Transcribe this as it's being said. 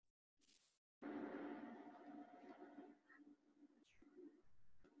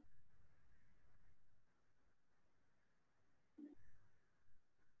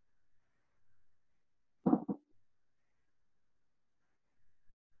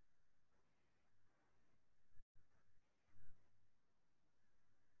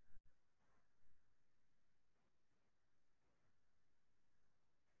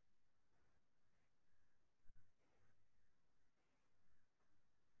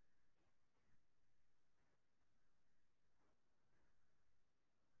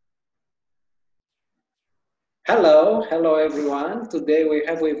Hello everyone. Today we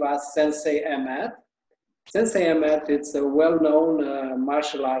have with us Sensei Ahmed. Sensei Ahmed is a well-known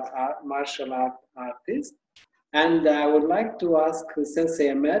martial art artist, and I would like to ask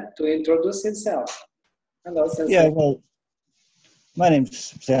Sensei Ahmed to introduce himself. Hello, Yeah, Sensei. well, my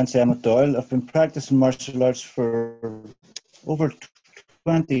name's Sensei Emmett Doyle. I've been practicing martial arts for over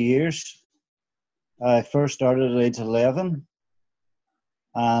 20 years. I first started at age 11,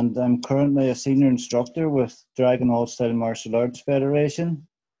 and I'm currently a senior instructor with Dragon All Style Martial Arts Federation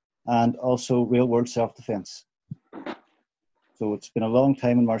and also Real World Self Defense. So it's been a long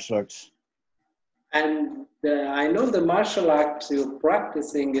time in martial arts. And I know the martial arts you're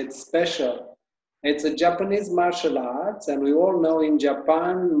practicing, it's special. It's a Japanese martial arts, and we all know in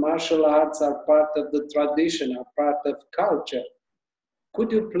Japan, martial arts are part of the tradition, are part of culture.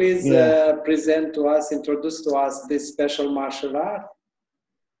 Could you please Yeah, present to us, introduce to us this special martial art?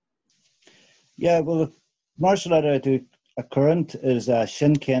 yeah. Well, the martial art I do current is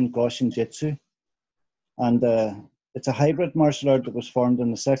Shinken Goshin Jitsu, and it's a hybrid martial art that was formed in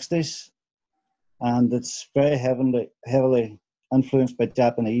the 60s, and it's very heavily influenced by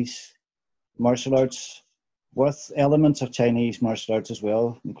Japanese martial arts with elements of Chinese martial arts as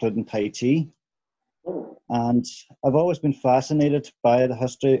well, including Tai Chi. Oh, And I've always been fascinated by the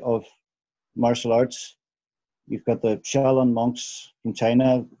history of martial arts. You've got the Shaolin monks from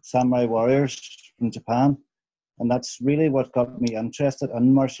China, samurai warriors from Japan, and that's really what got me interested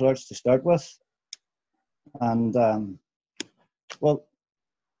in martial arts to start with. And well,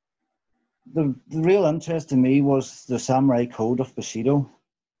 the real interest in me was the samurai code of Bushido,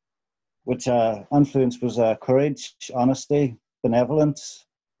 which influence was courage, honesty, benevolence.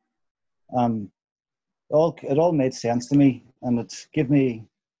 Um, it all made sense to me, and it gave me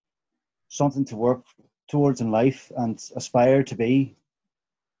something to work towards in life and aspire to be.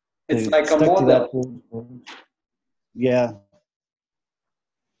 it's To like a stick to that. model. Yeah,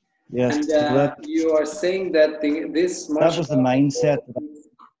 yes. And So you are saying that this that martial was the mindset. art,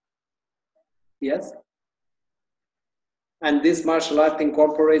 yes, and this martial art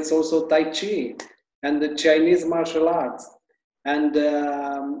incorporates also Tai Chi and the Chinese martial arts. And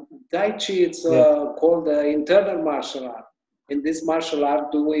Tai Chi, it's Yeah, called internal martial art. In this martial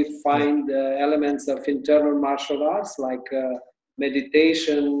art, do we yeah, find elements of internal martial arts like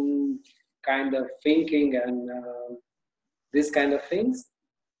meditation, kind of thinking, and these kind of things?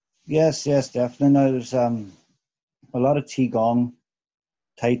 yes, definitely. Now there's a lot of qigong,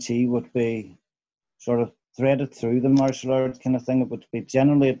 tai chi would be sort of threaded through the martial arts kind of thing. It would be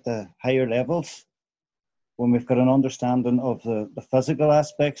generally at the higher levels when we've got an understanding of the physical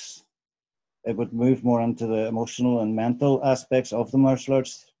aspects. It would move more into the emotional and mental aspects of the martial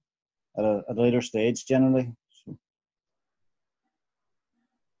arts at a later stage, generally. So,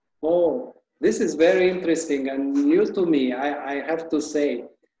 Oh, this is very interesting and new to me, I have to say.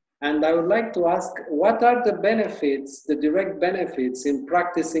 And I would like to ask, what are the benefits, the direct benefits in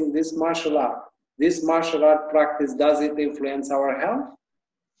practicing this martial art? This martial art practice, does it influence our health?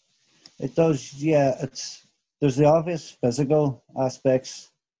 it does, yeah. There's the obvious physical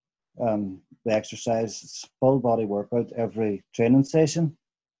aspects, the exercise, it's full body workout every training session.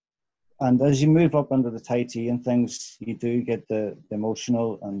 And as you move up into the Tai Chi and things, you do get the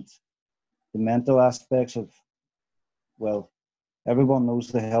emotional and the mental aspects of, well, everyone knows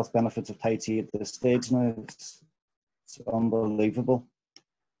the health benefits of Tai Chi at this stage now. It's unbelievable.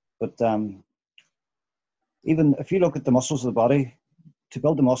 But even if you look at the muscles of the body, to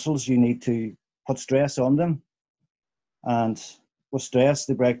build the muscles, you need to put stress on them. And with stress,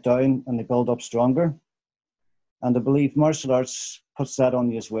 they break down and they build up stronger. And I believe martial arts puts that on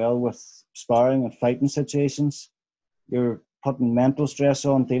you as well with sparring and fighting situations. You're putting mental stress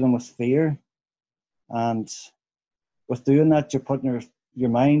on, dealing with fear. And with doing that, you're putting your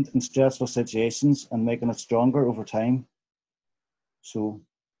mind in stressful situations and making it stronger over time. So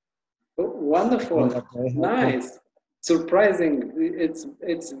Oh, I find wonderful, that very helpful. nice, surprising.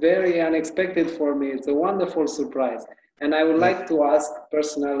 It's very unexpected for me. It's a wonderful surprise. And I would Yeah. like to ask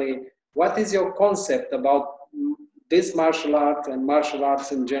personally, what is your concept about this martial art and martial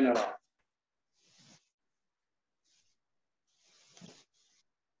arts in general?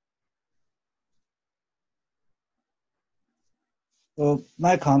 So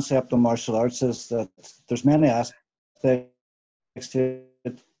my concept of martial arts is that there's many aspects to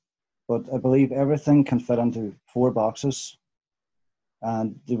it, but I believe everything can fit into four boxes.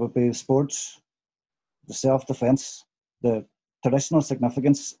 And there would be the sports, the self-defense, the traditional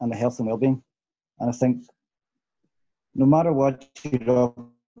significance, and the health and well-being. And I think no matter what you look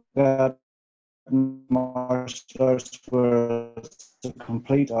at martial arts, whether it's a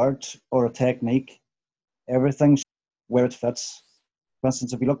complete art or a technique, everything where it fits. For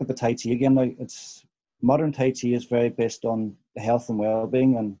instance, if you look at the Tai Chi again now, it's modern Tai Chi is very based on health and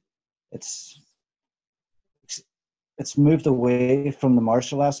well-being, and it's moved away from the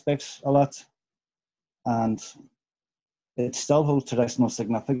martial aspects a lot, and it still holds traditional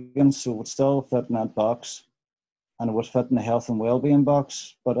significance, so it would still fit in that box, and it would fit in the health and well-being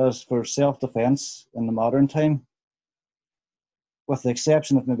box. But as for self-defense in the modern time, with the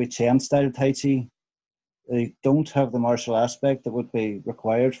exception of maybe Chen-style Tai Chi, they don't have the martial aspect that would be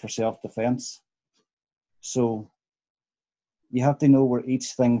required for self-defense. So you have to know where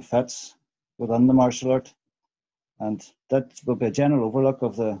each thing fits within the martial art, and that will be a general overlook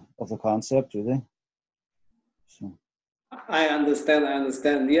of the concept, really. So. I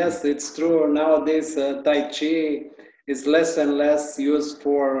understand. Yes, it's true. Nowadays, Tai Chi is less and less used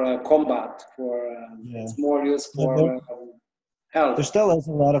for combat. It's more used for health. There still is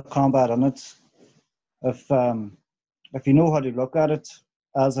a lot of combat in it. If you know how to look at it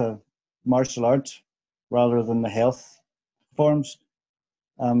as a martial art rather than the health forms,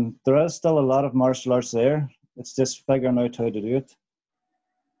 there is still a lot of martial arts there. It's just figuring out how to do it.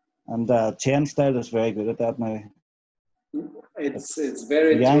 And Chen style is very good at that now. It's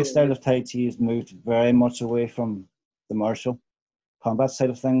very the Yang style of Tai Chi has moved very much away from the martial combat side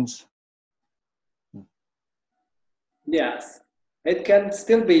of things. Yes, it can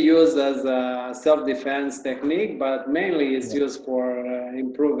still be used as a self-defense technique, but mainly it's used for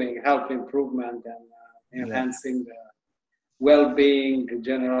improving health improvement and enhancing the well-being, the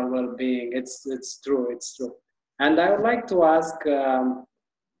general well-being. It's true. And I would like to ask,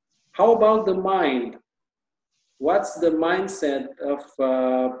 how about the mind? What's the mindset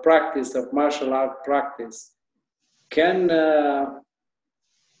of practice, of martial art practice? Can a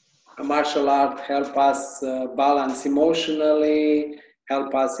martial art help us balance emotionally,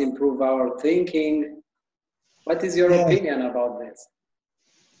 help us improve our thinking? What is your opinion about this?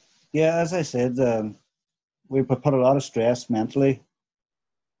 Yeah, as I said, we put a lot of stress mentally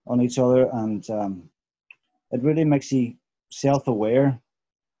on each other, and it really makes you self-aware.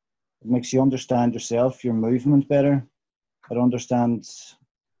 It makes you understand yourself, your movement better. It understands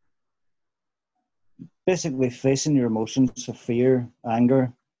basically facing your emotions of fear,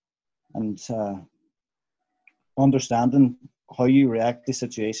 anger, and understanding how you react to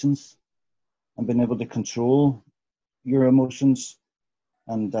situations and being able to control your emotions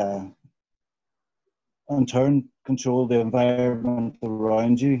and in turn control the environment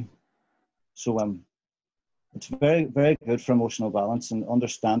around you. So it's very, very good for emotional balance and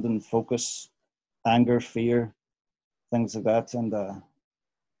understanding focus, anger, fear, things like that. And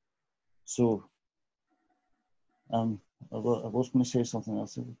so I was going to say something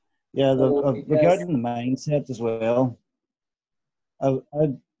else. Yeah, regarding the mindset as well,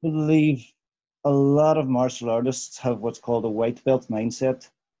 I believe a lot of martial artists have what's called a white belt mindset,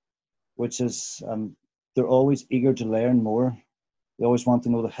 which is they're always eager to learn more. They always want to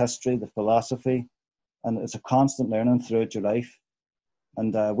know the history, the philosophy, and it's a constant learning throughout your life.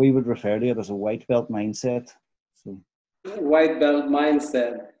 And we would refer to it as a white belt mindset. So. White belt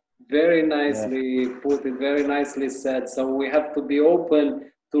mindset. Very nicely put it, very nicely said. So we have to be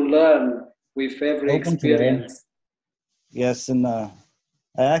open to learn with every experience. Yes, and I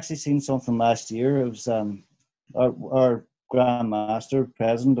actually seen something last year. It was our Grand Master,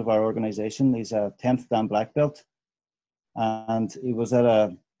 president of our organization. He's a 10th Dan Black Belt, and he was at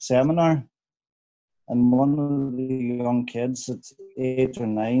a seminar, and one of the young kids at 8 or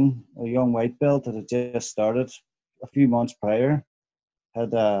 9, a young white belt that had just started a few months prior,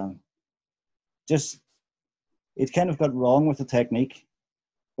 had it kind of got wrong with the technique,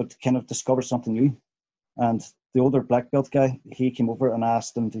 but kind of discovered something new. And the older black belt guy, he came over and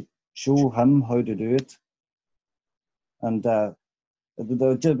asked him to show him how to do it. And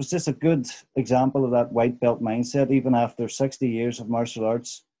it was just a good example of that white belt mindset. Even after 60 years of martial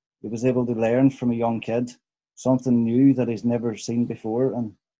arts, he was able to learn from a young kid something new that he's never seen before,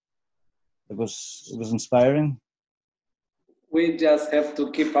 and it was inspiring. We just have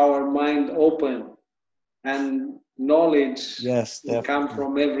to keep our mind open, and knowledge will come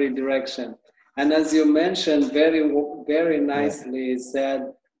from every direction. And as you mentioned, very, very nicely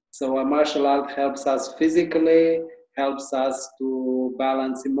said, so a martial art helps us physically, helps us to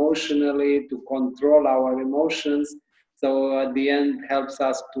balance emotionally, to control our emotions. So at the end, helps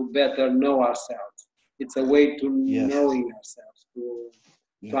us to better know ourselves. It's a way to knowing ourselves,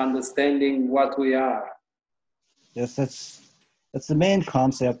 to understanding what we are. Yes, that's the main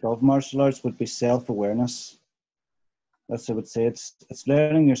concept of martial arts, would be self-awareness. That's what I would say. It's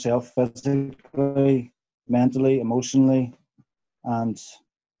learning yourself physically, mentally, emotionally, and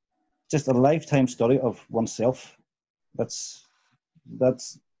just a lifetime study of oneself. That's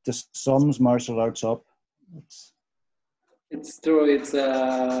just sums martial arts up. It's true. It's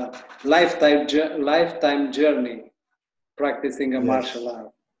a lifetime journey practicing a martial Yes.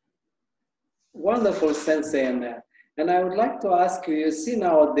 art. Wonderful, Sensei. And I would like to ask you, you see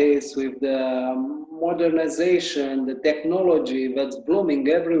nowadays with the modernization, the technology that's blooming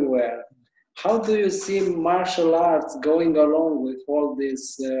everywhere, how do you see martial arts going along with all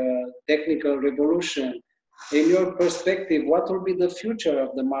this technical revolution? In your perspective, what will be the future of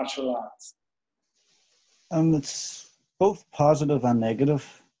the martial arts? It's both positive and negative.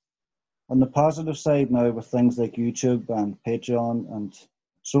 On the positive side now, with things like YouTube and Patreon and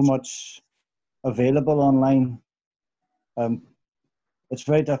so much available online, it's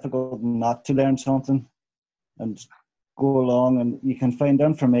very difficult not to learn something and go along, and you can find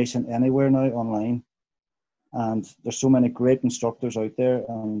information anywhere now online. And there's so many great instructors out there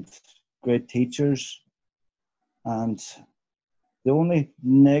and great teachers. And the only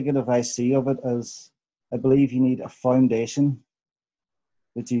negative I see of it is I believe you need a foundation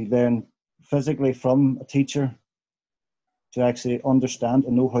that you learn physically from a teacher to actually understand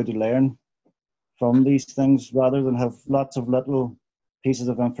and know how to learn from these things, rather than have lots of little pieces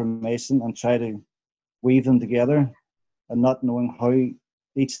of information and try to weave them together and not knowing how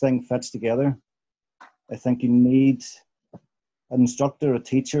each thing fits together. I think you need an instructor, a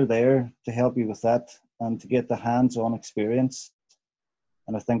teacher there to help you with that and to get the hands-on experience.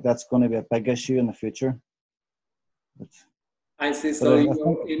 And I think that's going to be a big issue in the future. I see. But So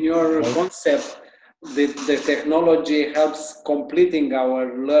think, in your right? concept, the technology helps completing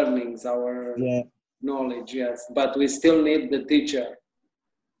our learnings, our Yeah, knowledge, yes, but we still need the teacher.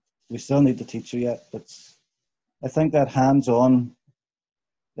 we still need the teacher yet. But I think that hands-on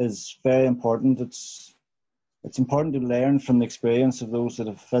is very important. It's important to learn from the experience of those that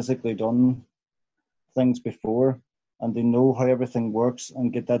have physically done things before, and they know how everything works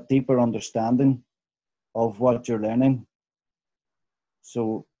and get that deeper understanding of what you're learning.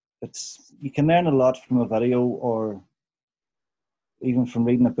 So you can learn a lot from a video or even from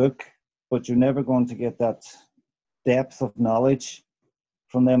reading a book, but you're never going to get that depth of knowledge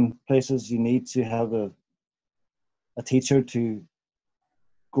from them places. You need to have a teacher to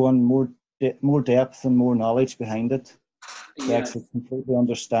go on more depth and more knowledge behind it to Yes. actually completely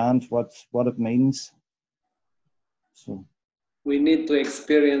understand what it means. So We need to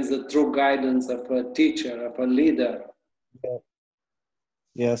experience the true guidance of a teacher, of a leader. yeah.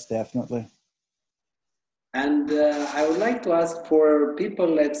 Yes, definitely. And I would like to ask for people,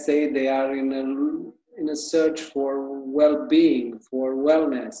 let's say they are in a search for well-being, for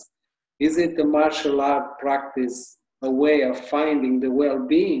wellness. Is it a martial art practice a way of finding the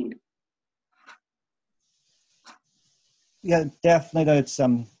well-being? Yeah, definitely.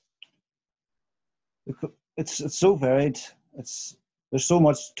 It's so varied. There's so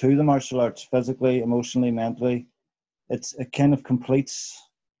much to the martial arts, physically, emotionally, mentally. It kind of completes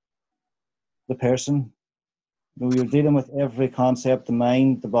the person. You know, you're dealing with every concept: the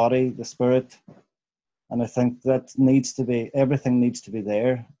mind, the body, the spirit, and I think that everything needs to be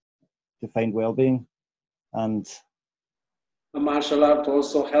there to find well-being. And A martial art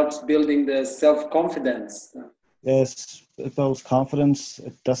also helps building the self-confidence. yes, it builds confidence,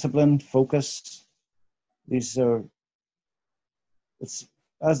 discipline, focus. These are it's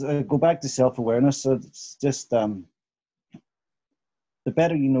as I go back to self-awareness. It's just the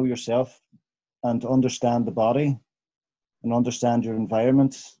better you know yourself and understand the body and understand your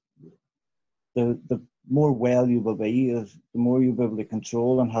environment, the more well you will be, the more you'll be able to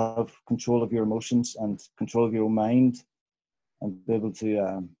control and have control of your emotions and control of your own mind, and be able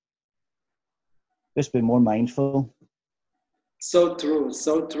to just be more mindful. So true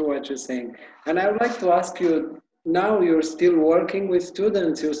what you're saying. And I would like to ask you, now you're still working with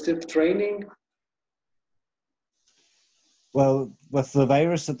students, you're still training? Well, with the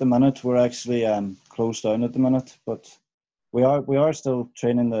virus at the minute, we're actually closed down at the minute, but we are still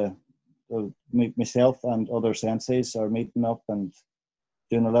training myself and other senseis are meeting up and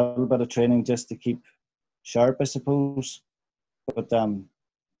doing a little bit of training just to keep sharp, I suppose. But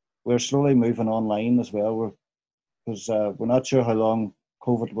we're slowly moving online as well. Because we're not sure how long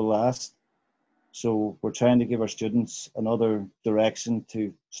COVID will last. So we're trying to give our students another direction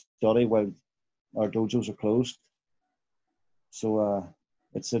to study while our dojos are closed. So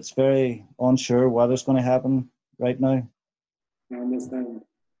it's very unsure what is going to happen right now. I understand.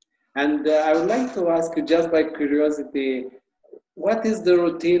 And I would like to ask you, just by curiosity, what is the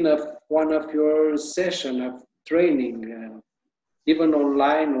routine of one of your session of training, even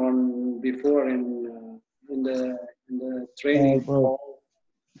online or before in the training Well, hall?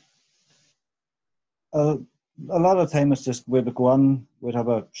 A, a lot of the time it's just we would go on, we'd have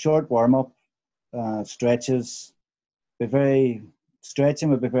a short warm up, stretches, be very stretching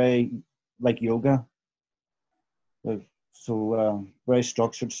would be very like yoga. So very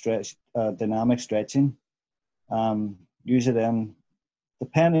structured stretch, dynamic stretching. Usually then,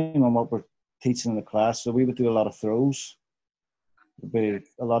 depending on what we're teaching in the class, so we would do a lot of throws. There'd be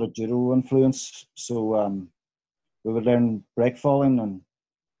a lot of judo influence. So we would learn break falling and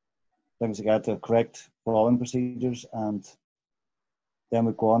things like that, the correct falling procedures, and then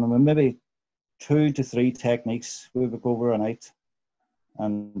we'd go on and maybe 2 to 3 techniques we would go over a night.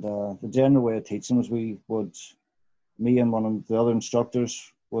 And the general way of teaching was me and one of the other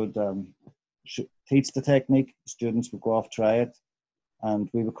instructors would teach the technique, the students would go off, try it, and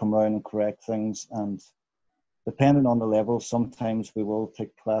we would come around and correct things. And depending on the level, sometimes we will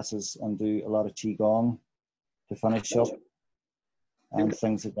take classes and do a lot of Qigong to finish up and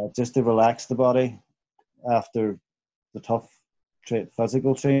things like that, just to relax the body after the tough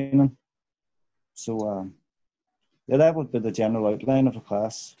physical training. So yeah, that would be the general outline of the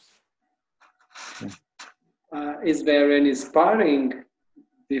class. Is there any sparring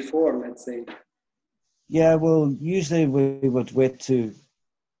before, let's say? Yeah, well, usually we would wait to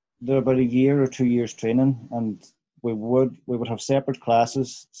there about a year or 2 years training, and we would have separate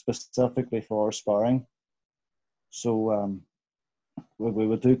classes specifically for sparring. So we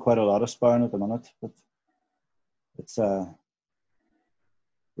would do quite a lot of sparring at the minute, but it's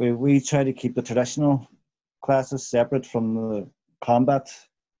we try to keep the traditional classes separate from the combat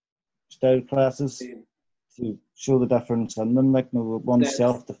style classes to show the difference in them. Like, one's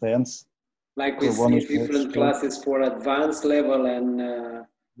self-defense. Like we see different classes for advanced level and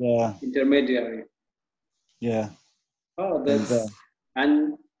intermediary. Yeah. Oh, that's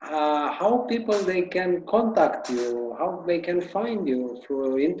and how people they can contact you, how they can find you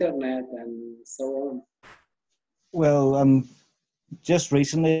through internet and so on. Well, just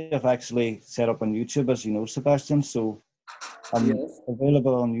recently I've actually set up on YouTube, as you know, Sebastian. So I'm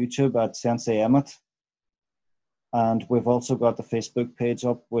available on YouTube at Sensei Emmett. And we've also got the Facebook page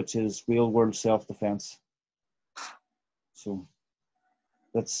up, which is Real World Self-Defense. So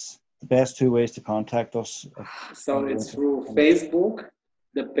that's the best 2 ways to contact us. So it's through Facebook,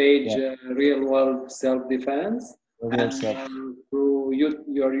 the page Real World Self-Defense, and through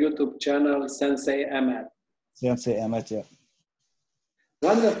your YouTube channel, Sensei Emmett. Sensei Emmett, yeah.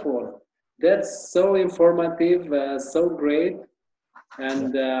 Wonderful. That's so informative, so great.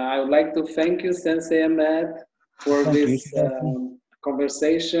 And I would like to thank you, Sensei Emmett, for this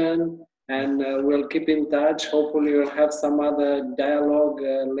conversation, and we'll keep in touch. Hopefully we'll have some other dialogue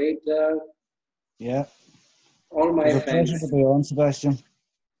later. Yeah. All my thanks. Pleasure to be on, Sebastian.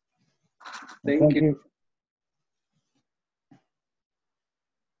 Thank you.